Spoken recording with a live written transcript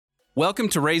Welcome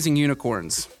to Raising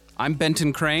Unicorns. I'm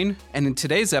Benton Crane, and in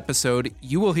today's episode,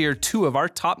 you will hear two of our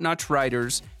top-notch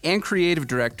writers and creative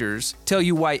directors tell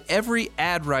you why every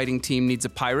ad writing team needs a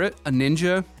pirate, a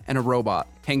ninja, and a robot.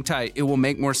 Hang tight, it will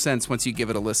make more sense once you give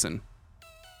it a listen.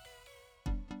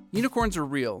 Unicorns are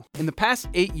real. In the past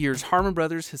 8 years, Harmon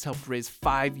Brothers has helped raise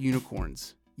 5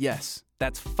 unicorns. Yes,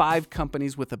 that's 5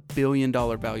 companies with $1 billion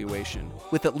valuation,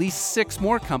 with at least 6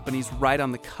 more companies right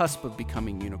on the cusp of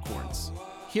becoming unicorns.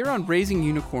 Here on Raising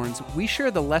Unicorns, we share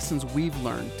the lessons we've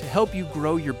learned to help you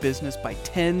grow your business by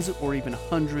tens or even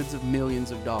hundreds of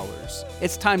millions of dollars.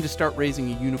 It's time to start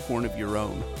raising a unicorn of your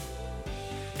own.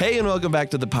 Hey, and welcome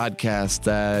back to the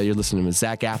podcast. You're listening to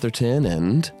Zach Atherton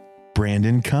and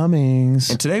Brandon Cummings.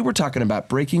 And today we're talking about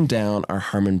breaking down our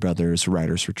Harmon Brothers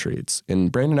Writers Retreats.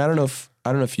 And Brandon, I don't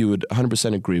know if you would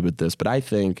 100% agree with this, but I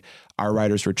think our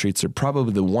Writers Retreats are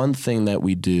probably the one thing that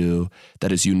we do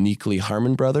that is uniquely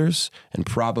Harmon Brothers and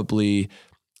probably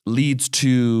leads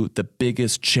to the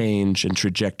biggest change and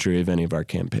trajectory of any of our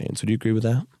campaigns. Would you agree with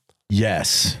that?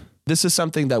 Yes. This is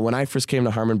something that when I first came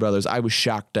to Harmon Brothers, I was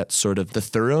shocked at sort of the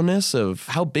thoroughness of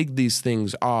how big these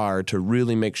things are to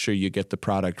really make sure you get the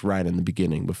product right in the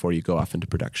beginning before you go off into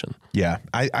production. Yeah.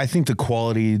 I think the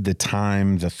quality, the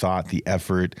time, the thought, the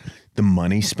effort, the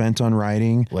money spent on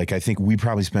writing, I think we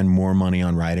probably spend more money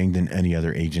on writing than any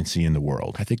other agency in the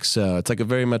world. I think so. It's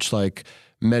very much like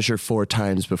measure 4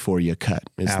 times before you cut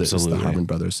is the Harmon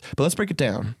Brothers. But let's break it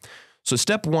down. So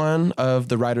step 1 of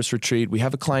the Writers Retreat, we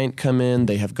have a client come in,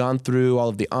 they have gone through all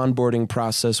of the onboarding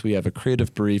process, we have a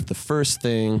creative brief, the first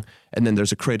thing, and then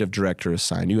there's a creative director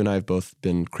assigned. You and I have both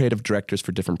been creative directors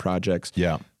for different projects.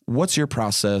 Yeah. What's your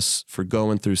process for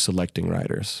going through selecting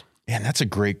writers? And that's a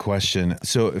great question.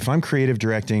 So if I'm creative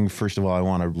directing, first of all, I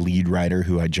want a lead writer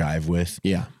who I jive with.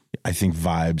 Yeah. I think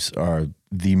vibes are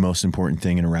the most important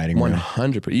thing in a writing room.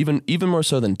 100%. Even more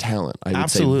so than talent. I would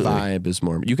Absolutely. say vibe is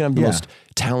more. You can have the most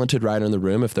talented writer in the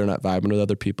room. If they're not vibing with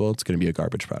other people, it's going to be a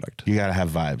garbage product. You got to have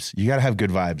vibes. You got to have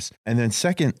good vibes. And then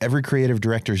second, every creative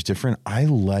director is different. I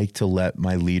like to let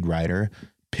my lead writer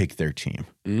pick their team.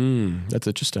 That's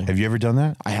interesting. Have you ever done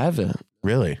that? I haven't.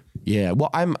 Really? Yeah.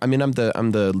 Well, I'm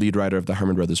the lead writer of the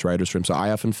Harmon Brothers Writers Room, so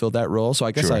I often fill that role. So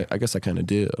I guess Sure. I guess I kind of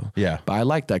do. Yeah. But I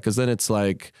like that because then it's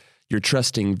like you're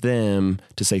trusting them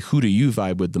to say, who do you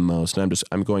vibe with the most? And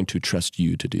I'm going to trust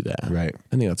you to do that. Right.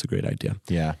 I think that's a great idea.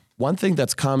 Yeah. One thing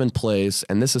that's commonplace,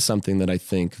 and this is something that I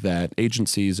think that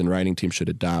agencies and writing teams should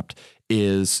adopt,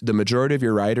 is the majority of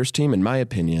your writers team, in my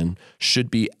opinion, should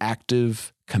be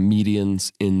active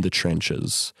comedians in the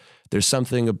trenches. There's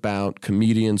something about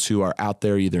comedians who are out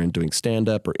there either in doing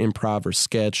stand-up or improv or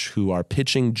sketch who are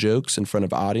pitching jokes in front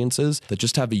of audiences that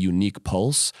just have a unique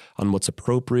pulse on what's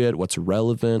appropriate, what's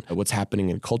relevant, what's happening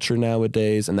in culture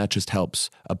nowadays, and that just helps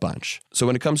a bunch. So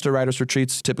when it comes to writers'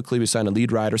 retreats, typically we assign a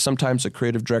lead writer. Sometimes a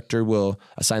creative director will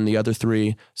assign the other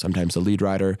 3, sometimes a lead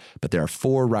writer, but there are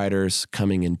 4 writers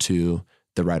coming into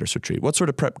the Writers Retreat. What sort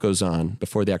of prep goes on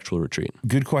before the actual retreat?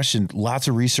 Good question. Lots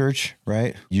of research,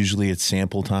 right? Usually it's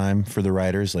sample time for the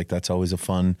writers. That's always a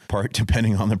fun part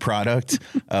depending on the product.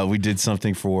 We did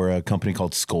something for a company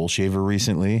called Skull Shaver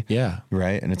recently. Yeah.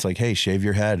 Right? And it's like, hey, shave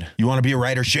your head. You want to be a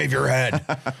writer? Shave your head.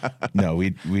 No, we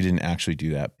didn't actually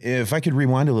do that. If I could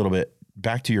rewind a little bit,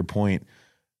 back to your point,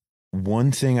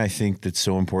 one thing I think that's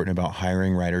so important about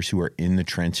hiring writers who are in the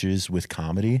trenches with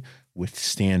comedy, with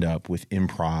stand-up, with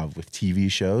improv, with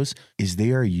TV shows, is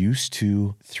they are used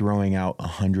to throwing out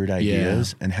 100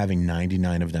 ideas and having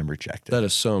 99 of them rejected. That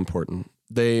is so important.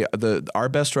 Our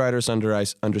best writers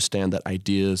understand that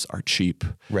ideas are cheap.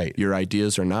 Right. Your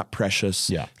ideas are not precious.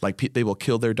 Yeah. They will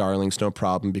kill their darlings, no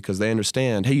problem, because they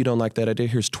understand, hey, you don't like that idea,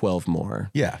 here's 12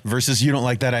 more. Yeah. Versus you don't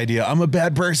like that idea, I'm a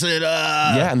bad person.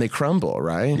 Yeah, and they crumble,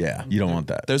 right? Yeah. You don't want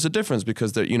that. There's a difference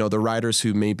because the writers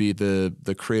who maybe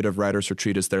the creative writers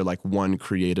retreat is their one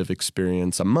creative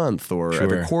experience a month or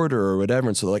every quarter or whatever.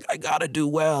 And so they're like, I gotta do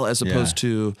well, as opposed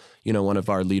to, one of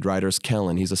our lead writers,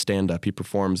 Kellen, he's a stand-up. He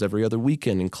performs every other weekend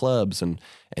in clubs and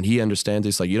he understands.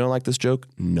 He's like, you don't like this joke?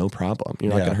 No problem.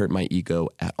 You're not going to hurt my ego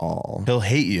at all. He'll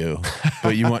hate you,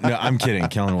 but no, I'm kidding.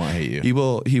 Kellen won't hate you. He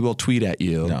will tweet at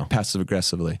you passive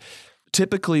aggressively.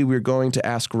 Typically, we're going to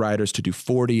ask writers to do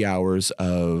 40 hours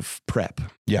of prep.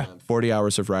 Yeah. 40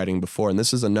 hours of writing before. And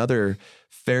this is another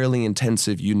fairly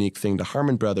intensive, unique thing to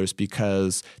Harmon Brothers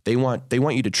because they want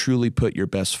you to truly put your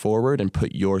best forward and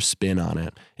put your spin on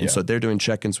it. And so they're doing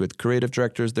check-ins with creative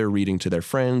directors. They're reading to their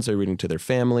friends. They're reading to their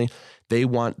family. They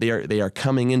are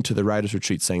coming into the Writers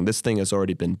Retreat saying this thing has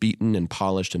already been beaten and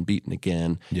polished and beaten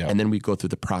again. Yeah. And then we go through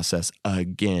the process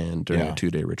again during a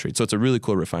 2-day retreat. So it's a really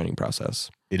cool refining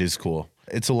process. It is cool.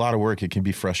 It's a lot of work. It can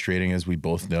be frustrating, as we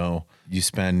both know. You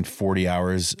spend 40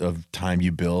 hours of time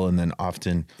you bill, and then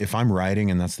often if I'm writing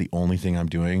and that's the only thing I'm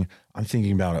doing, I'm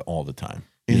thinking about it all the time.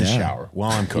 In the shower,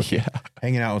 while I'm cooking,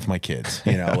 hanging out with my kids,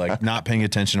 like not paying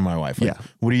attention to my wife. Like,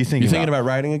 what are you thinking? You thinking about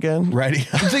writing again? Writing.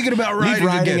 I'm thinking about writing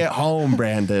writing again. at home,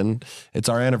 Brandon. It's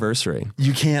our anniversary.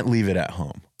 You can't leave it at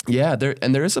home. Yeah, there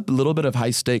is a little bit of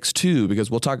high stakes too,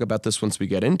 because we'll talk about this once we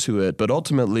get into it. But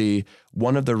ultimately,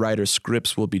 one of the writer's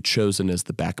scripts will be chosen as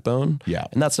the backbone. Yeah.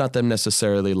 And that's not them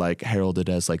necessarily like heralded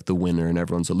as like the winner and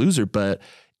everyone's a loser, but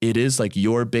it is like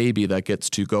your baby that gets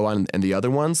to go on, and the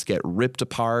other ones get ripped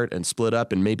apart and split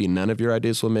up, and maybe none of your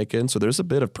ideas will make it. So there's a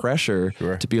bit of pressure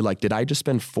to be like, did I just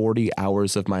spend 40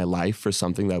 hours of my life for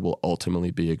something that will ultimately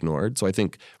be ignored? So I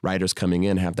think writers coming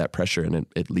in have that pressure, and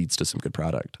it leads to some good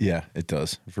product. Yeah, it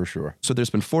does, for sure. So there's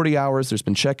been 40 hours, there's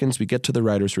been check-ins, we get to the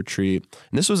writer's retreat.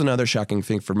 And this was another shocking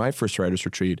thing for my first writer's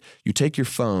retreat. You take your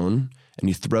phone and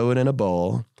you throw it in a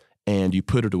bowl and you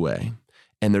put it away.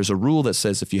 And there's a rule that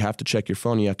says if you have to check your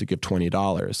phone, you have to give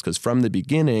 $20. Because from the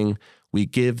beginning, we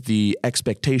give the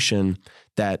expectation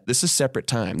that this is separate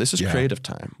time. This is creative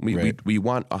time. We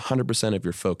want 100% of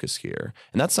your focus here.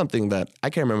 And that's something that I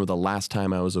can't remember the last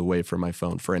time I was away from my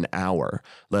phone for an hour,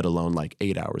 let alone like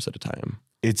 8 hours at a time.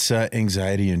 It's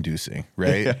anxiety inducing,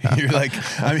 right? You're like,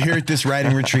 I'm here at this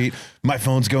writing retreat. My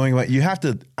phone's going away.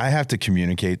 I have to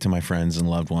communicate to my friends and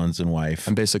loved ones and wife.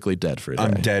 I'm basically dead for a day.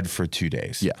 I'm dead for 2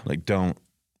 days. Yeah. Like, don't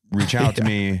reach out to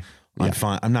me. I'm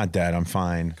fine. I'm not dead. I'm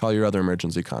fine. Call your other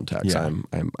emergency contacts. Yeah.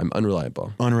 I'm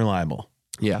unreliable. Unreliable.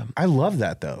 Yeah. I love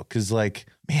that though. 'Cause like,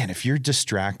 man, if you're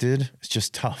distracted, it's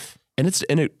just tough. And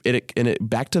it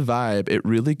back to vibe, it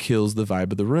really kills the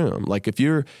vibe of the room. Like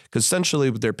because essentially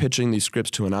they're pitching these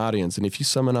scripts to an audience, and if you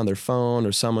someone on their phone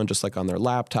or someone just like on their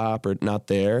laptop or not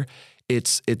there,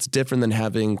 it's different than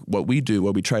having what we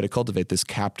try to cultivate this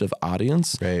captive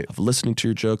audience of listening to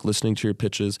your joke, listening to your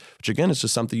pitches, which again is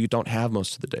just something you don't have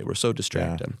most of the day. We're so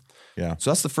distracted. Yeah. So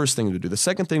that's the first thing we do. The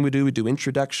second thing we do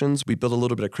introductions. We build a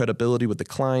little bit of credibility with the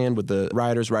client, with the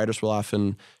writers. Writers will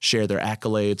often share their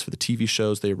accolades for the TV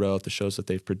shows they wrote, the shows that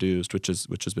they've produced, which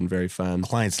has been very fun.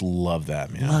 Clients love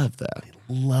that, man. Love that.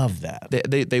 Love that.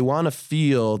 They want to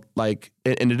feel like,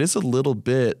 and it is a little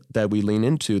bit that we lean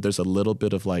into. There's a little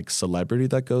bit of like celebrity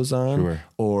that goes on. Sure.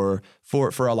 Or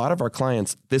for a lot of our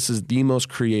clients, this is the most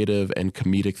creative and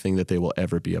comedic thing that they will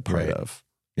ever be a part of.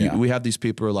 Yeah. We have these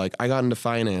people who are like, I got into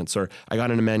finance or I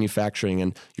got into manufacturing,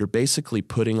 and you're basically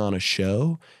putting on a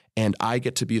show, and I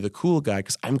get to be the cool guy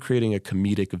because I'm creating a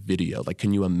comedic video. Like,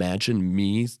 can you imagine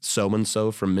me,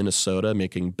 so-and-so from Minnesota,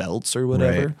 making belts or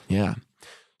whatever? Right. Yeah.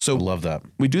 So I love that.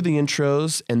 We do the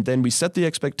intros, and then we set the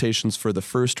expectations for the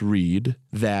first read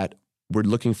that we're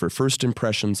looking for first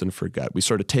impressions and for gut. We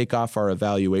sort of take off our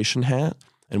evaluation hat,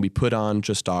 and we put on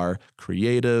just our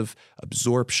creative,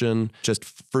 absorption, just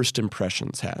first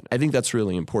impressions hat. I think that's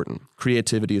really important.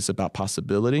 Creativity is about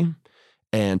possibility,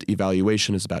 and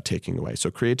evaluation is about taking away.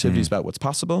 So creativity is about what's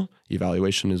possible.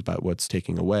 Evaluation is about what's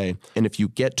taking away. And if you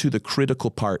get to the critical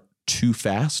part too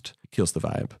fast, it kills the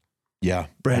vibe. Yeah.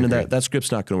 Brandon, that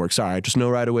script's not going to work. Sorry, I just know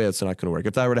right away it's not going to work.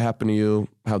 If that were to happen to you,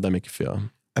 how'd that make you feel?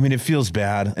 I mean, it feels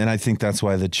bad. And I think that's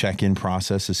why the check-in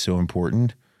process is so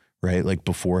important, right? Like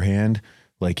beforehand.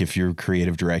 Like if you're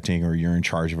creative directing or you're in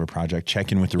charge of a project,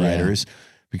 check in with the writers,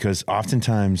 because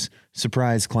oftentimes,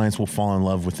 surprise, clients will fall in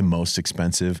love with the most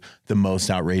expensive, the most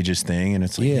outrageous thing. And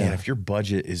it's like, man, if your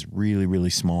budget is really,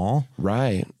 really small,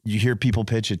 right? You hear people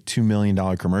pitch a $2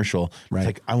 million commercial. Right. It's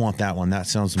like, I want that one. That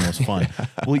sounds the most fun.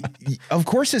 Well, of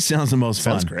course it sounds the most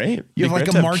fun. Sounds great. You have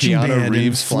like a marching band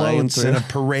and floats and a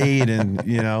parade and,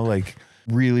 like...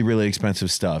 really, really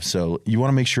expensive stuff. So you want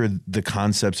to make sure the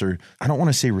concepts are, I don't want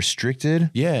to say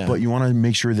restricted, but you want to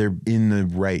make sure they're in the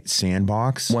right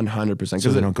sandbox. 100%.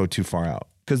 So they don't go too far out.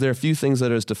 Because there are a few things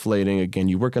that is deflating. Again,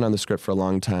 you're working on the script for a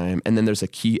long time, and then there's a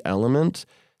key element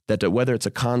that whether it's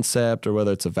a concept or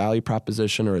whether it's a value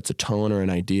proposition or it's a tone or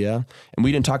an idea. And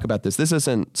we didn't talk about this. This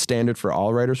isn't standard for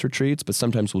all writers' retreats, but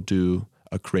sometimes we'll do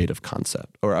a creative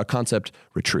concept or a concept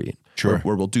retreat. Sure.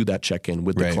 Where we'll do that check-in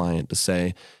with the client to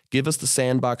say, give us the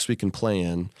sandbox we can play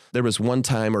in. There was one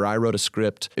time where I wrote a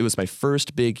script. It was my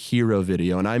first big hero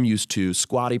video, and I'm used to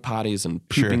squatty potties and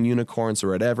pooping unicorns or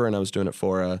whatever, and I was doing it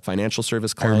for a financial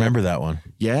service client. I remember that one.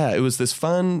 Yeah, it was this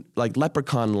fun, like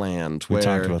leprechaun land where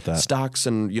talked about that. Stocks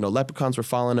and leprechauns were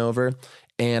falling over.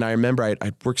 And I remember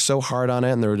I worked so hard on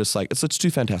it, and they were just like, let's do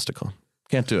fantastical.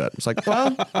 Can't do it. It's like,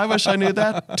 well, I wish I knew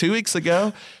that 2 weeks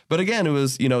ago. But again, it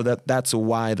was, that's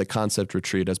why the concept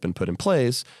retreat has been put in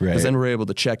place. Because then we're able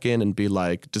to check in and be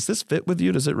like, does this fit with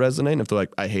you? Does it resonate? And if they're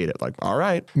like, I hate it, like, all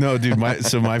right. No, dude,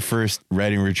 my first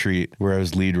writing retreat where I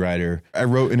was lead writer, I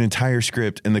wrote an entire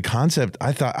script, and the concept,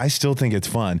 I still think it's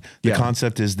fun. The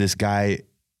concept is this guy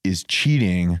is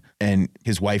cheating and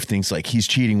his wife thinks like he's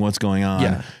cheating, what's going on?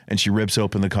 Yeah. And she rips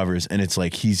open the covers and it's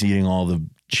like he's eating all the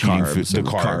cheating food, the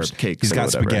carbs. Cakes. He's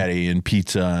got spaghetti and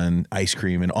pizza and ice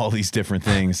cream and all these different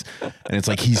things. And it's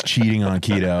like he's cheating on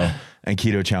keto. And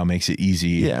Keto Chow makes it easy.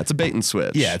 Yeah, it's a bait and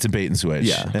switch. Yeah, it's a bait and switch.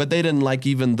 Yeah, but they didn't like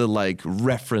even the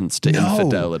reference to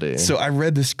infidelity. So I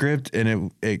read the script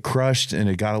and it crushed and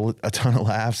it got a ton of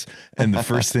laughs. And the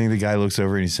first thing the guy looks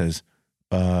over and he says,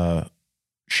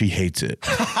 she hates it.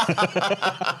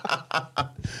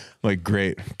 Like,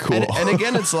 great, cool. And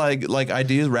again, it's like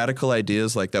ideas, radical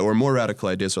ideas like that, or more radical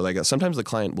ideas are like that. Sometimes the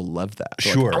client will love that.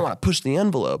 They're sure. Like, I want to push the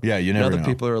envelope. Yeah, you never know. Other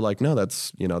people are like, no,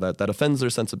 that's, that offends their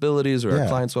sensibilities, or our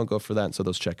clients won't go for that. And so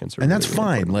those check-ins are and really, that's really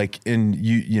fine. important. Like, and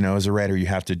you know, as a writer, you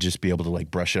have to just be able to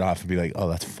brush it off and be like, oh,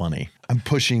 that's funny. I'm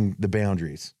pushing the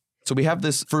boundaries. So we have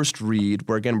this first read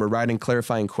where, again, we're writing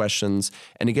clarifying questions.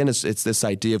 And again, it's this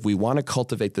idea of we want to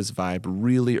cultivate this vibe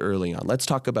really early on. Let's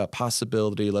talk about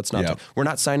possibility. Let's not, we're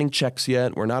not signing checks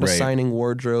yet. We're not assigning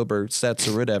wardrobe or sets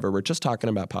or whatever. We're just talking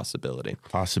about possibility.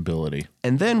 Possibility.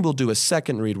 And then we'll do a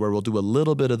second read where we'll do a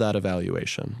little bit of that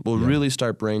evaluation. We'll really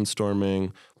start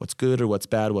brainstorming what's good or what's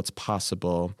bad, what's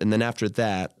possible. And then after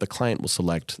that, the client will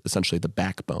select essentially the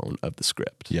backbone of the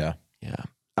script. Yeah. Yeah.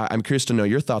 I'm curious to know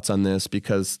your thoughts on this,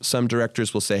 because some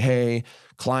directors will say, hey,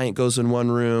 client goes in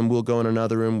one room, we'll go in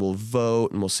another room, we'll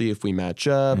vote, and we'll see if we match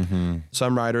up. Mm-hmm.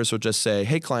 Some writers will just say,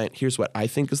 hey, client, here's what I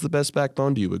think is the best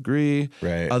backbone. Do you agree?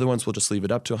 Right. Other ones will just leave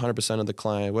it up to 100% of the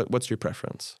client. What's your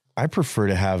preference? I prefer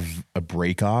to have a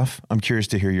break off. I'm curious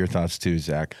to hear your thoughts too,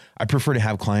 Zach. I prefer to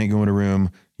have client go in a room,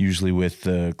 usually with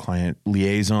the client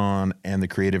liaison and the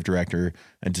creative director,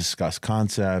 and discuss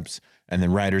concepts. And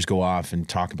then writers go off and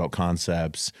talk about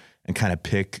concepts and kind of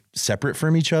pick separate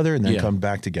from each other and then come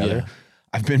back together. Yeah.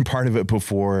 I've been part of it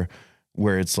before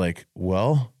where it's like,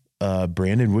 well,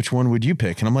 Brandon, which one would you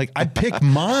pick? And I'm like, I'd pick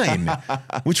mine.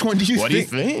 Which one do you think? What do you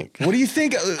think? What do you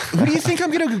think? Who do you think I'm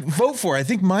going to vote for? I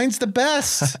think mine's the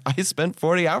best. I spent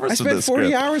 40 hours I spent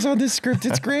 40 hours on this script.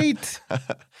 It's great.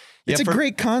 It's a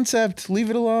great concept. Leave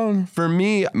it alone. For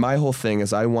me, my whole thing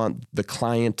is I want the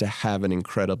client to have an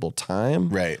incredible time,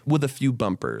 with a few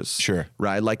bumpers. Sure.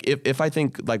 Right? Like if I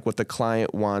think like what the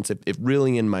client wants, if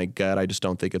really in my gut, I just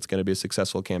don't think it's going to be a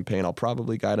successful campaign, I'll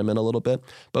probably guide them in a little bit.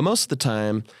 But most of the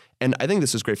time, and I think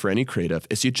this is great for any creative,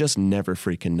 is you just never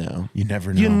freaking know. You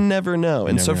never know. You never know.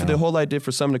 And so for the whole idea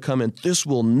for someone to come in, this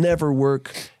will never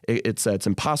work. It's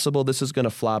impossible. This is going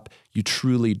to flop. You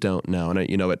truly don't know. And it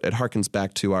harkens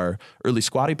back to our early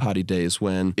Squatty Potty days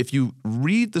when if you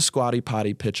read the Squatty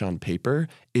Potty pitch on paper,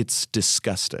 it's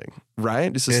disgusting,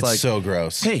 right? It's so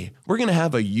gross. Hey, we're going to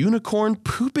have a unicorn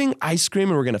pooping ice cream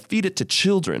and we're going to feed it to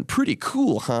children. Pretty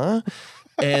cool, huh?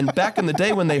 And back in the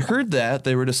day when they heard that,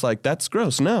 they were just like, that's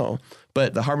gross. No.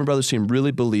 But the Harmon Brothers team really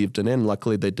believed in it, and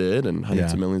luckily they did, and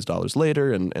hundreds of millions of dollars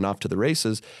later, and off to the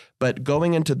races. But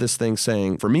going into this thing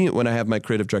saying, for me, when I have my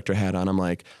creative director hat on, I'm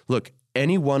like, look,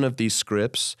 any one of these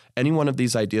scripts, any one of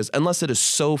these ideas, unless it is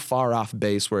so far off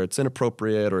base where it's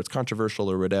inappropriate or it's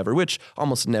controversial or whatever, which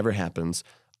almost never happens,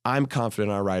 I'm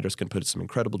confident our writers can put some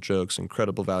incredible jokes,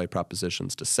 incredible value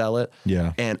propositions to sell it.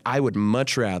 Yeah. And I would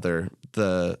much rather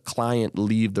the client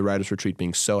leave the writer's retreat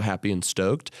being so happy and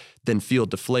stoked than feel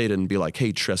deflated and be like,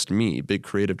 hey, trust me, big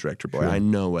creative director boy, I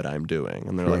know what I'm doing.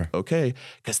 And they're like, okay,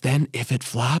 because then if it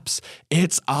flops,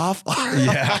 it's awful.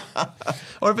 Yeah.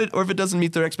 or if it doesn't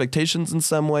meet their expectations in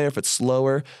some way, or if it's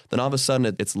slower, then all of a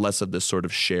sudden it's less of this sort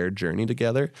of shared journey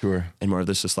together. Sure. And more of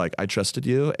this just like, I trusted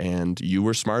you and you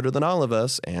were smarter than all of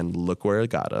us and look where it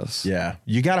got us. Yeah.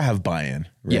 You got to have buy-in,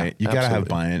 right? Yeah, you got to have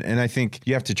buy-in. And I think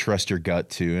you have to trust your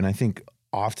gut too. And I think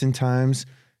oftentimes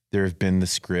there have been the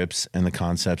scripts and the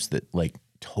concepts that like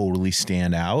totally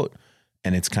stand out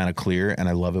and it's kind of clear. And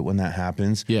I love it when that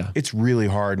happens. Yeah. It's really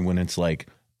hard when it's like,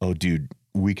 oh dude,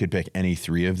 we could pick any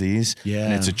three of these. Yeah.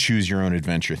 And it's a choose your own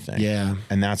adventure thing. Yeah.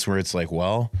 And that's where it's like,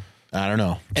 well, I don't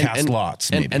know. Cast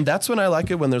lots. Maybe. And that's when I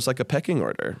like it when there's like a pecking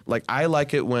order. Like I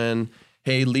like it when,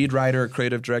 hey, lead writer,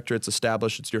 creative director, it's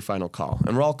established, it's your final call.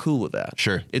 And we're all cool with that.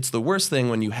 Sure. It's the worst thing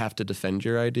when you have to defend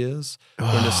your ideas.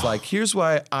 When it's like, here's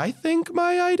why I think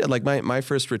my idea, like my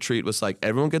first retreat was like,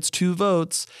 everyone gets 2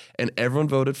 votes and everyone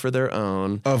voted for their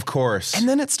own. Of course. And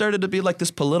then it started to be like this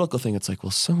political thing. It's like,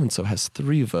 well, so-and-so has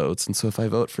 3 votes. And so if I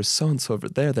vote for so-and-so over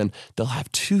there, then they'll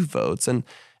have 2 votes. And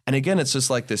And again, it's just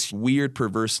like this weird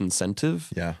perverse incentive.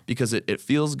 Yeah. Because it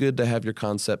feels good to have your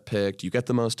concept picked. You get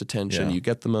the most attention. Yeah. You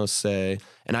get the most say.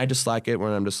 And I just like it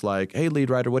when I'm just like, hey, lead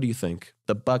writer, what do you think?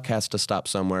 The buck has to stop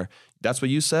somewhere. That's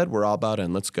what you said. We're all about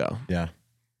in. Let's go. Yeah.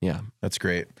 Yeah. That's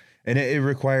great. And it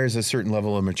requires a certain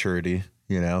level of maturity,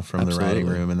 you know, from the writing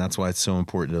room. And that's why it's so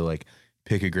important to like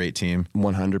pick a great team.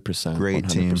 100%. Great 100%.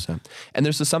 team. And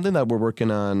there's something that we're working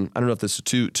on. I don't know if this is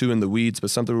too in the weeds, but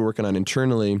something we're working on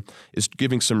internally is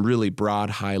giving some really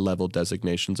broad, high-level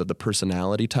designations of the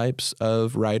personality types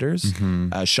of writers.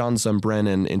 Mm-hmm. Sean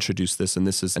Zumbrennan introduced this, and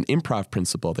this is an improv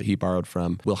principle that he borrowed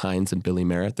from Will Hines and Billy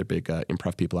Merritt. They're big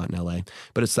improv people out in LA.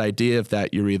 But it's the idea of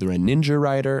that you're either a ninja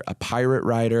writer, a pirate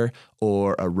writer,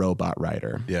 or a robot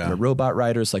writer. Yeah. And a robot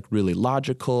writer is like really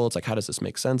logical. It's like, how does this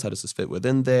make sense? How does this fit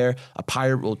within there? A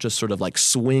pirate will just sort of like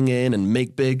swing in and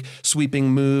make big sweeping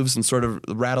moves and sort of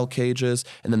rattle cages.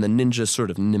 And then the ninja is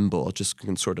sort of nimble, just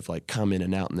can sort of like come in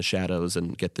and out in the shadows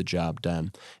and get the job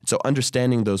done. And so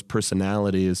understanding those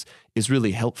personalities is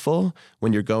really helpful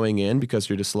when you're going in, because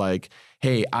you're just like,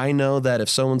 hey, I know that if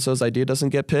so-and-so's idea doesn't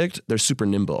get picked, they're super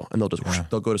nimble and they'll just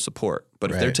they'll go to support.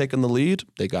 But if they're taking the lead,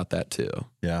 they got that too.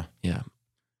 Yeah. Yeah.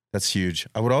 That's huge.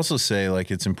 I would also say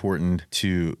like it's important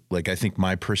to like, I think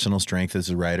my personal strength as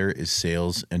a writer is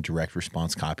sales and direct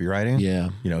response copywriting. Yeah.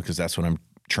 You know, because that's what I'm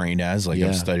trained as. Like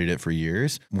I've studied it for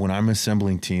years. When I'm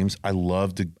assembling teams, I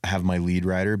love to have my lead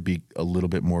writer be a little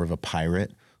bit more of a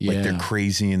pirate. Like they're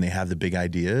crazy and they have the big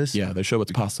ideas. Yeah, they show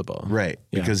what's possible. Right.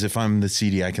 Yeah. Because if I'm the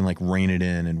CD, I can like rein it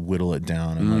in and whittle it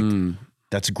down. And like,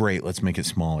 that's great. Let's make it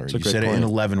smaller. You said it in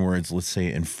 11 words. Let's say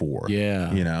it in 4.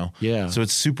 Yeah. You know? Yeah. So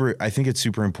it's super, I think it's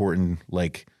super important.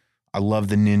 Like I love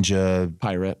the ninja.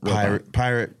 Pirate,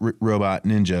 robot,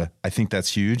 ninja. I think that's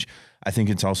huge. I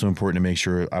think it's also important to make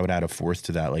sure I would add a 4th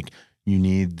to that. Like you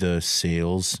need the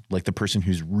sales, like the person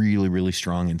who's really, really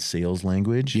strong in sales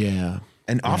language. Yeah.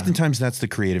 And oftentimes that's the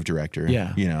creative director.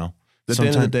 Yeah. You know, at the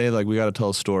end of the day, like we got to tell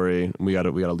a story. And we got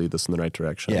to lead this in the right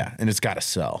direction. Yeah. And it's got to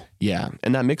sell. Yeah.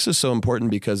 And that mix is so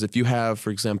important because if you have, for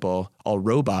example, all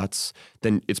robots,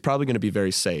 then it's probably going to be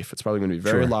very safe. It's probably going to be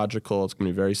very logical. It's going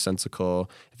to be very sensical.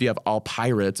 If you have all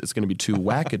pirates, it's going to be too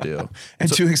wackadoo.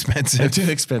 and too expensive. And too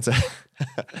expensive.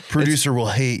 Producer will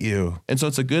hate you. And so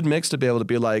it's a good mix to be able to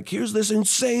be like, here's this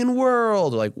insane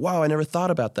world. Like, wow, I never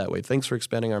thought about that way. Thanks for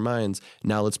expanding our minds.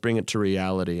 Now let's bring it to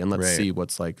reality and let's see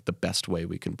what's like the best way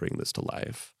we can bring this to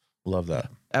life. Love that.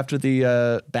 After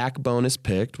the backbone is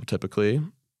picked, we'll typically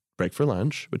break for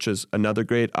lunch, which is another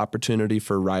great opportunity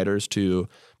for writers to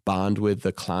bond with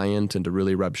the client and to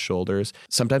really rub shoulders.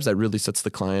 Sometimes that really sets the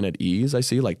client at ease, I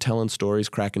see, like telling stories,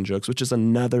 cracking jokes, which is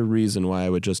another reason why I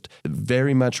would just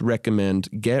very much recommend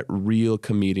get real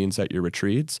comedians at your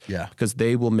retreats. Yeah. Because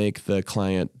they will make the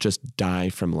client just die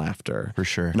from laughter. For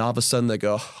sure. And all of a sudden they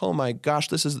go, oh my gosh,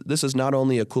 this is not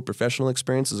only a cool professional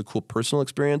experience, it's a cool personal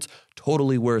experience,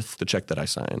 totally worth the check that I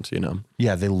signed, you know?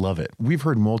 Yeah, they love it. We've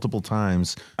heard multiple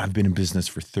times, I've been in business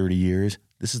for 30 years.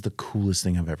 This is the coolest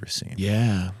thing I've ever seen.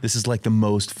 Yeah. This is like the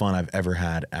most fun I've ever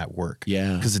had at work.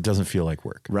 Yeah. Because it doesn't feel like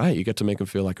work. Right. You get to make them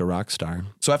feel like a rock star.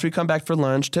 So after you come back for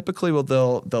lunch, typically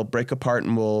they'll break apart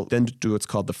and we'll then do what's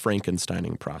called the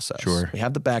Frankensteining process. Sure. We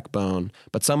have the backbone,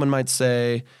 but someone might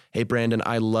say, hey, Brandon,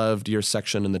 I loved your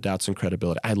section in the doubts and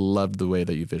credibility. I loved the way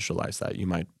that you visualize that. You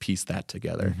might piece that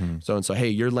together. So, hey,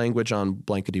 your language on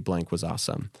blankety blank was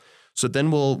awesome. So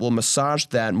then we'll massage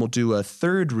that and we'll do a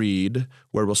third read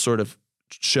where we'll sort of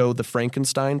show the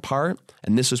Frankenstein part.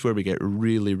 And this is where we get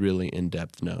really, really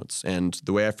in-depth notes. And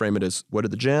the way I frame it is, what are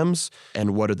the gems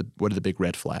and what are the big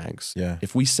red flags? Yeah.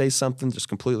 If we say something just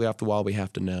completely off the wall, we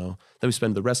have to know. Then we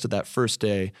spend the rest of that first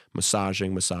day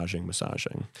massaging.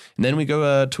 And then we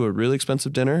go to a really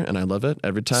expensive dinner, and I love it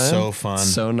every time. So fun.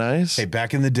 So nice. Hey,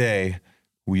 back in the day,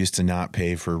 we used to not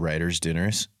pay for writers'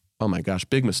 dinners. Oh my gosh,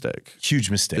 big mistake.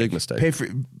 Huge mistake. Big mistake. Pay for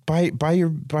buy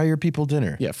your people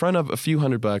dinner. Yeah, front of a few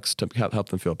 $100 to help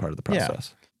them feel part of the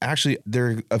process. Yeah. Actually, there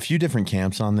are a few different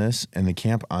camps on this, and the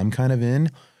camp I'm kind of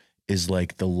in is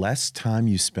like the less time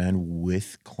you spend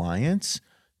with clients,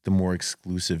 the more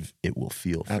exclusive it will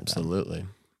feel for Absolutely.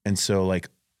 them. And so like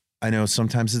I know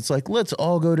sometimes it's like, let's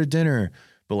all go to dinner.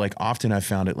 But like often I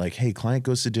found it like, hey, client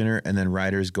goes to dinner and then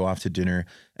writers go off to dinner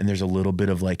and there's a little bit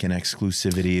of like an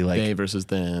exclusivity, like they versus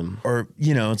them. Or,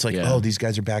 you know, it's like, oh, these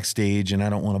guys are backstage and I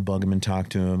don't want to bug them and talk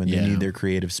to them and they need their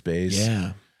creative space.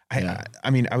 Yeah. I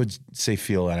mean, I would say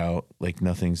feel it out. Like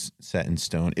nothing's set in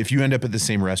stone. If you end up at the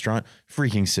same restaurant,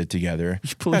 freaking sit together.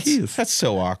 Please. That's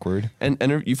so awkward. And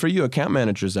for you account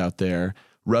managers out there,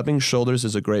 rubbing shoulders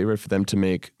is a great way for them to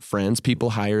make friends.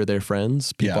 People hire their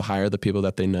friends. People hire the people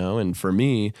that they know. And for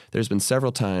me, there's been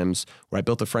several times where I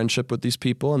built a friendship with these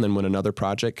people. And then when another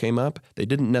project came up, they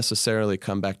didn't necessarily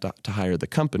come back to hire the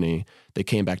company. They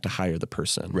came back to hire the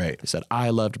person. Right. They said,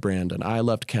 I loved Brandon. I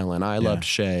loved Kellen. I loved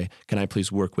Shay. Can I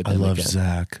please work with him again? I love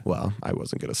Zach. Well, I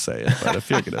wasn't going to say it, but if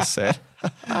you're going to say it.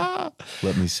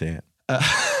 Let me say it.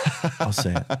 I'll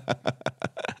say it.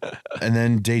 And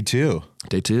then day two.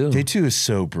 Day two is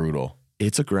so brutal.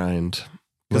 It's a grind.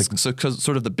 Because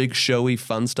sort of the big showy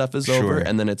fun stuff is over,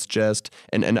 and then it's just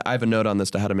and I have a note on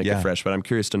this to how to make it fresh, but I'm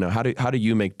curious to know how do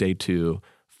you make day two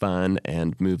fun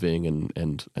and moving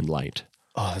and light?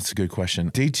 Oh, that's a good question.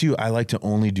 Day two, I like to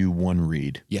only do one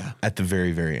read. Yeah. At the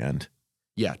very, very end.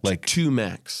 Yeah. Like two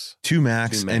max.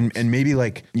 And maybe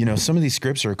some of these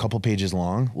scripts are a couple pages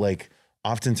long. Like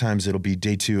oftentimes it'll be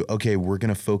day two. Okay, we're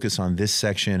going to focus on this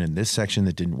section and this section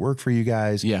that didn't work for you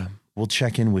guys. Yeah. We'll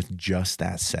check in with just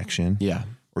that section. Yeah.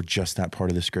 Or just that part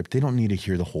of the script. They don't need to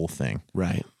hear the whole thing.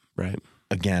 Right.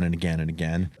 Again and again and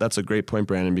again. That's a great point,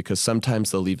 Brandon, because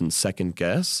sometimes they'll even second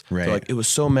guess. Right. They're like, it was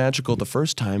so magical the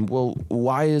first time. Well,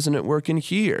 why isn't it working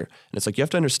here? And it's like, you have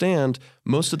to understand,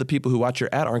 most of the people who watch your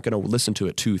ad aren't going to listen to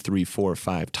it 2, 3, 4,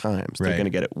 5 times. They're going to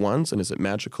get it once, and is it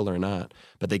magical or not?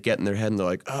 But they get in their head and they're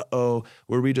like, uh-oh,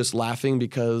 were we just laughing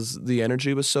because the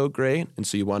energy was so great? And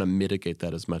so you want to mitigate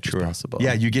that as much as possible.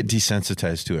 Yeah, you get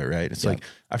desensitized to it, right? It's like,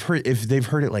 I've heard, if they've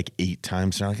heard it like 8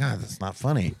 times, they're like, that's not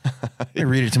funny. I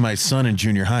read it to my son in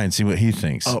junior high and see what he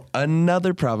thinks. Oh,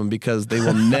 another problem, because they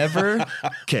will never,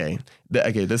 okay,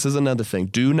 this is another thing.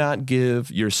 Do not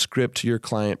give your script to your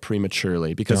client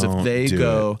prematurely, because if they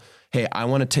go, hey, I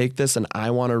want to take this and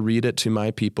I want to read it to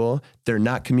my people, they're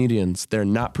not comedians, they're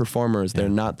not performers, they're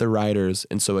not the writers.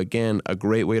 And so again, a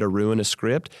great way to ruin a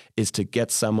script is to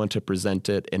get someone to present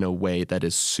it in a way that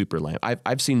is super lame.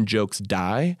 I've seen jokes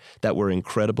die that were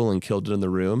incredible and killed it in the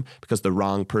room because the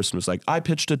wrong person was like, I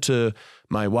pitched it to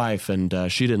my wife and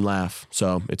she didn't laugh,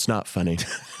 so it's not funny.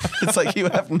 It's like, you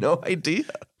have no idea.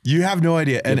 You have no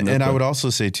idea. And I would also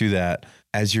say too that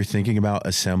as you're thinking about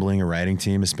assembling a writing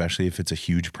team, especially if it's a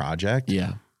huge project,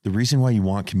 the reason why you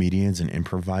want comedians and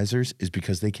improvisers is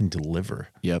because they can deliver.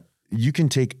 Yep. You can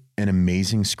take an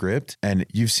amazing script, and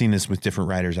you've seen this with different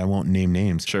writers. I won't name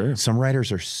names. Sure. Some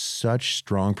writers are such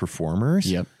strong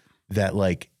performers that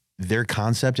like their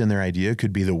concept and their idea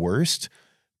could be the worst,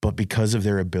 but because of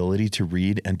their ability to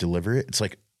read and deliver it, it's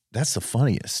like, that's the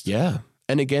funniest. Yeah.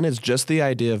 And again, it's just the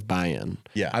idea of buy-in.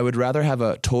 Yeah. I would rather have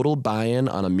a total buy-in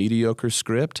on a mediocre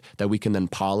script that we can then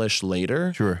polish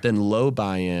later than low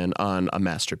buy-in on a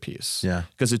masterpiece. Yeah.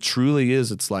 Because it truly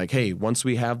is, it's like, hey, once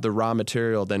we have the raw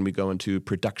material, then we go into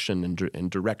production and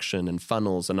direction and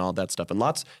funnels and all that stuff. And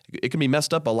it can be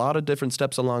messed up a lot of different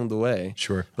steps along the way.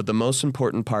 Sure. But the most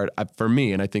important part for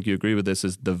me, and I think you agree with this,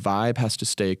 is the vibe has to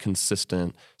stay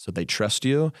consistent so they trust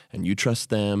you and you trust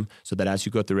them, so that as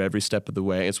you go through every step of the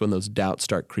way, it's when those doubts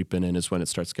start creeping in, is when it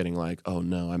starts getting like, oh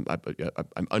no,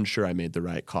 I'm unsure I made the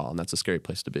right call, and that's a scary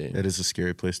place to be. It is a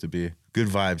scary place to be. Good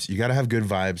vibes. You got to have good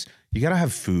vibes. You got to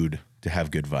have food to have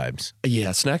good vibes.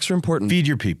 Yeah, snacks are important. Feed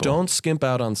your people. Don't skimp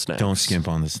out on snacks. Don't skimp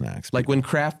on the snacks. Like when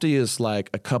Crafty is like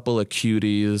a couple of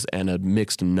cuties and a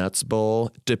mixed nuts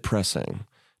bowl, depressing.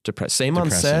 Same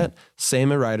on set,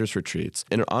 same at writers' retreats.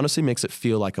 And it honestly makes it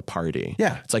feel like a party.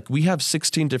 Yeah. It's like, we have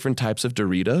 16 different types of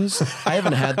Doritos. I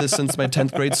haven't had this since my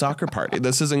 10th grade soccer party.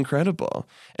 This is incredible.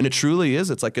 And it truly is.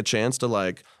 It's like a chance to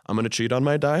like, I'm going to cheat on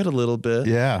my diet a little bit.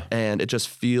 Yeah. And it just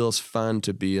feels fun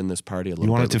to be in this party a little bit.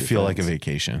 You want it to feel like a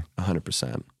vacation.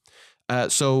 100%.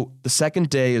 So the second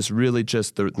day is really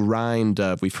just the grind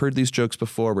of, we've heard these jokes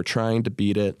before, we're trying to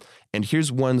beat it. And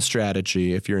here's one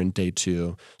strategy if you're in day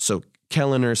two. So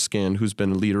Kellen Erskine, who's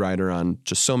been a lead writer on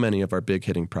just so many of our big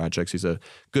hitting projects. He's a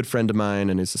good friend of mine,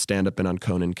 and he's a stand-up on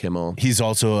Conan Kimmel. He's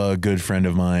also a good friend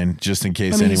of mine, just in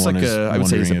case anyone is wondering. I would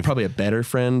say he's probably a better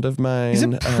friend of mine. He's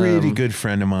a pretty good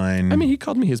friend of mine. I mean, he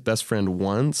called me his best friend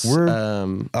once.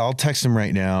 I'll text him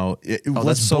right now.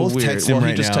 Let's both text him right now.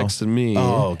 He just texted me.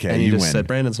 Oh, okay. And he just said,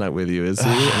 Brandon's not with you, is he?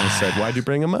 And I said, why'd you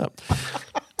bring him up?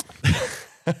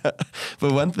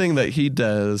 But one thing that he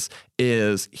does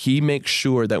is he makes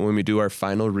sure that when we do our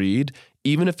final read,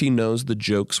 even if he knows the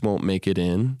jokes won't make it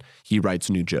in, he writes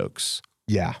new jokes.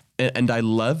 Yeah. And I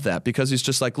love that, because he's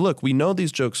just like, look, we know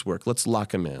these jokes work. Let's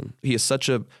lock him in. He is such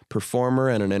a performer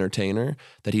and an entertainer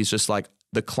that he's just like,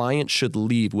 the client should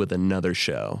leave with another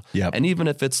show. Yep. And even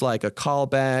if it's like a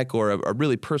callback or a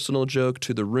really personal joke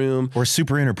to the room. Or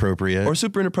super inappropriate.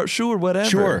 Sure, whatever.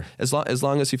 Sure. As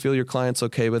long as you feel your client's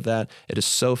okay with that, it is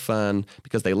so fun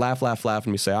because they laugh,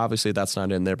 and we say, obviously that's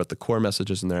not in there, but the core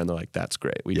message is in there, and they're like, that's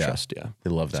great. We trust you. They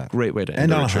love that. Great way to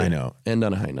end on a high note. End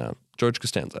on a high note. George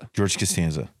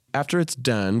Costanza. After it's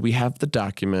done, we have the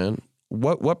document.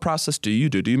 What process do you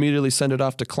do? Do you immediately send it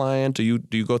off to client? Do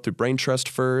you go through Braintrust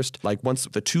first? Like once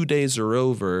the 2 days are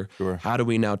over, how do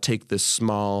we now take this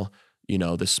small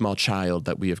child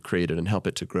that we have created and help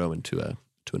it to grow into an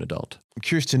adult? I'm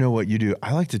curious to know what you do.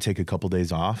 I like to take a couple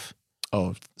days off.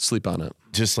 Oh, sleep on it.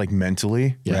 Just like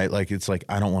mentally, right? Like it's like,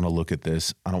 I don't want to look at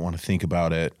this. I don't want to think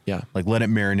about it. Yeah. Like let it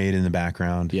marinate in the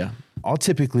background. Yeah. I'll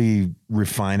typically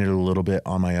refine it a little bit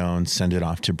on my own, send it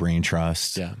off to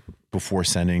Braintrust before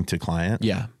sending to client.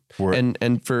 Yeah.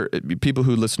 And for people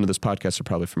who listen to this podcast are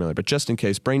probably familiar, but just in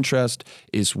case, Braintrust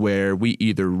is where we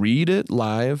either read it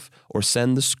live or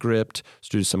send the script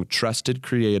to some trusted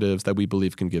creatives that we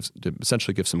believe can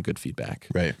essentially give some good feedback.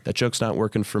 Right. That joke's not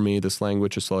working for me. This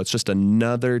language is slow. It's just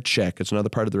another check. It's another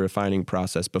part of the refining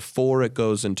process before it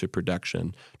goes into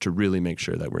production to really make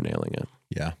sure that we're nailing it.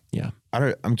 Yeah. Yeah.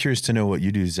 I'm curious to know what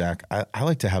you do, Zach. I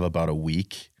like to have about a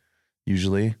week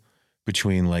usually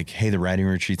between like, hey, the writing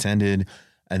retreat's ended.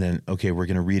 And then, okay, we're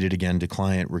going to read it again to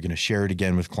client. We're going to share it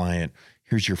again with client.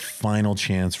 Here's your final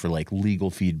chance for like legal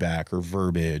feedback or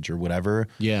verbiage or whatever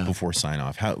before sign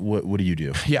off. What do you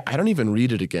do? Yeah, I don't even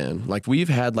read it again. Like we've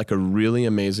had like a really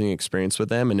amazing experience with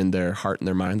them, and in their heart and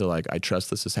their mind, they're like, I trust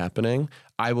this is happening.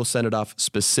 I will send it off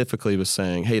specifically with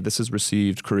saying, hey, this has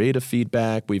received creative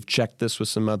feedback. We've checked this with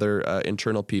some other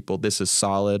internal people. This is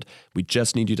solid. We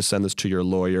just need you to send this to your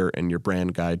lawyer and your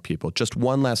brand guide people. Just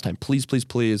one last time, please, please,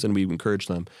 please. And we encourage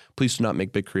them, please do not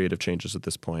make big creative changes at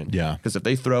this point. Yeah. Because if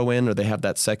they throw in or they have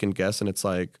that second guess and it's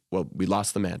like, well, we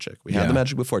lost the magic. We had the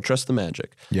magic before. Trust the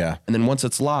magic. Yeah. And then once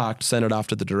it's locked, send it off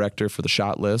to the director for the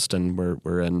shot list, and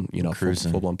we're in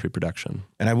full-blown pre-production.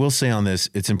 And I will say on this,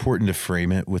 it's important to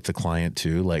frame it with the client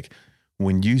too. Like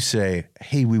when you say,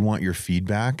 hey, we want your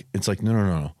feedback, it's like,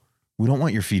 no. We don't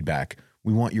want your feedback.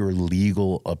 We want your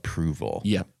legal approval.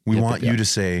 Yeah. We want you to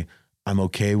say, I'm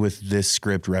okay with this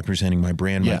script representing my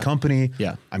brand, my company.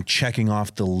 Yeah. I'm checking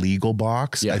off the legal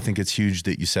box. Yeah. I think it's huge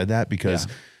that you said that because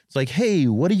it's like, hey,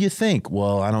 what do you think?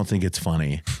 Well, I don't think it's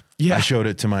funny. Yeah. I showed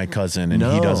it to my cousin and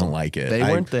he doesn't like it. They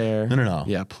weren't there. No.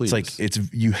 Yeah, please. It's like,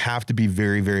 you have to be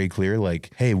very, very clear.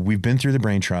 Like, hey, we've been through the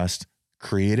Braintrust.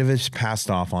 Creative has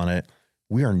passed off on it.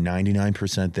 We are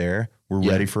 99% there. We're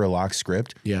ready for a lock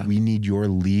script. Yeah. We need your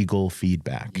legal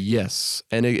feedback. Yes.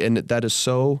 And that is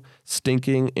so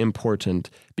stinking important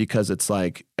because it's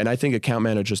like, and I think account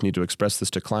managers need to express this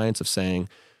to clients of saying,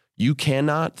 you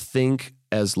cannot think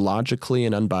as logically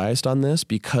and unbiased on this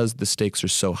because the stakes are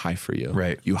so high for you.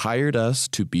 Right. You hired us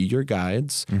to be your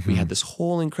guides. Mm-hmm. We had this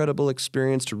whole incredible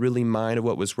experience to really mine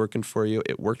what was working for you.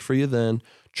 It worked for you then.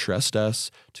 Trust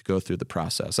us to go through the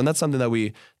process. And that's something that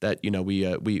we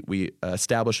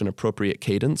establish an appropriate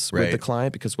cadence with the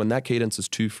client, because when that cadence is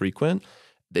too frequent,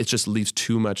 it just leaves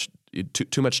too much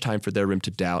time for their room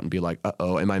to doubt and be like,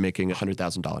 uh-oh, am I making a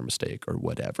 $100,000 mistake or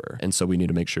whatever? And so we need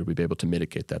to make sure we be able to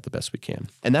mitigate that the best we can.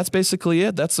 And that's basically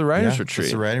it. That's the writer's retreat.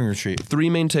 That's the writing retreat. 3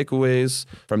 main takeaways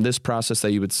from this process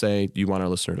that you would say you want our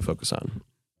listener to focus on.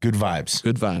 Good vibes.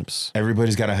 Good vibes.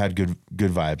 Everybody's got to have good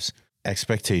vibes.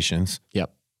 Expectations.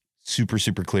 Yep. Super,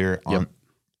 super clear in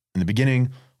the beginning,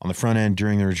 on the front end,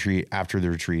 during the retreat, after the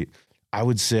retreat. I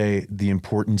would say the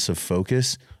importance of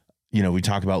focus. You know, we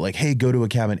talk about like, hey, go to a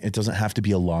cabin. It doesn't have to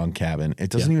be a long cabin.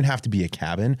 It doesn't even have to be a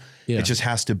cabin. Yeah. It just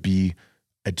has to be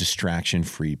a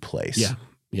distraction-free place. Yeah.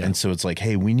 Yeah. And so it's like,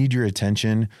 hey, we need your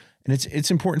attention. And it's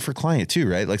important for client too,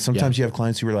 right? Like sometimes you have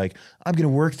clients who are like, I'm going to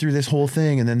work through this whole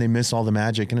thing, and then they miss all the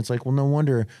magic. And it's like, well, no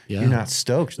wonder you're not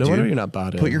stoked. No wonder you're not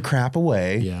bought in. Put your crap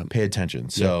away. Yeah. Pay attention.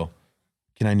 So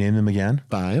can I name them again?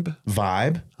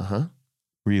 Vibe. Uh-huh.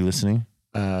 Were you listening?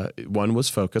 One was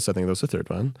focus. I think that was the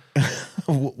third one.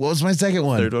 What was my second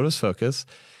one? Third one was focus.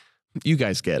 You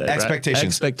guys get it.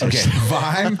 Expectations. Right? Expectations. Okay.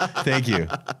 Vibe. Thank you.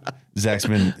 Zach's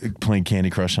been playing Candy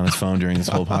Crush on his phone during this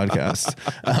whole podcast.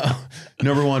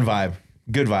 Number 1, vibe.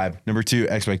 Good vibe. Number 2,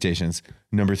 expectations.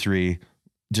 Number 3,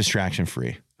 distraction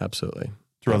free. Absolutely.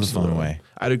 Throw the phone away.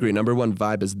 I'd agree. Number one,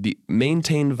 vibe is the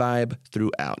maintain vibe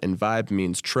throughout. And vibe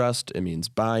means trust. It means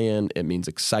buy-in. It means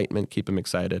excitement. Keep them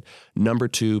excited. Number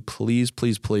two, please,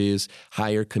 please, please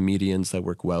hire comedians that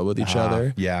work well with each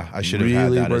other. Yeah, I should have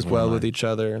really had that as work well with each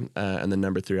other. And then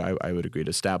number three, I would agree,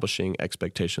 establishing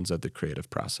expectations of the creative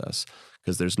process.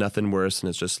 Because there's nothing worse, and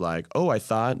it's just like, oh, I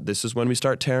thought this is when we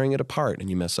start tearing it apart, and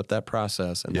you mess up that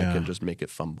process, and that can just make it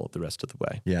fumble the rest of the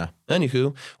way. Yeah.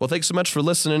 Anywho, well, thanks so much for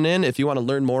listening in. If you want to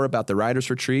learn more about the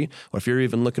Writers Retreat, or if you're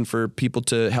even looking for people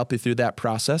to help you through that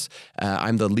process,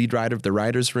 I'm the lead writer of the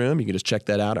Writers Room. You can just check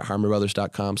that out at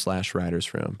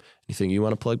harmonbrothers.com/writersroom. Anything you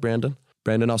want to plug, Brandon?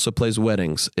 Brandon also plays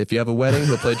weddings. If you have a wedding,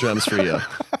 he'll play drums for you.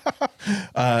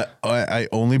 I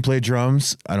only play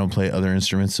drums. I don't play other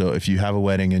instruments. So if you have a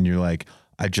wedding and you're like,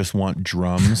 I just want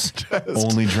drums,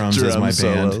 only drums as my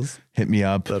band, hit me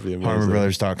up.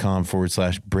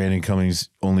 harmonbrothers.com/Brandon Cummings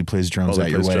only plays drums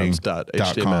at your wedding.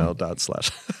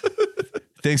 HTML./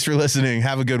 Thanks for listening.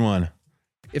 Have a good one.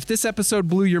 If this episode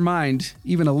blew your mind,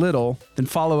 even a little, then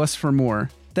follow us for more.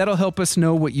 That'll help us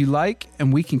know what you like,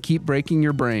 and we can keep breaking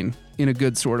your brain in a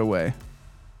good sort of way.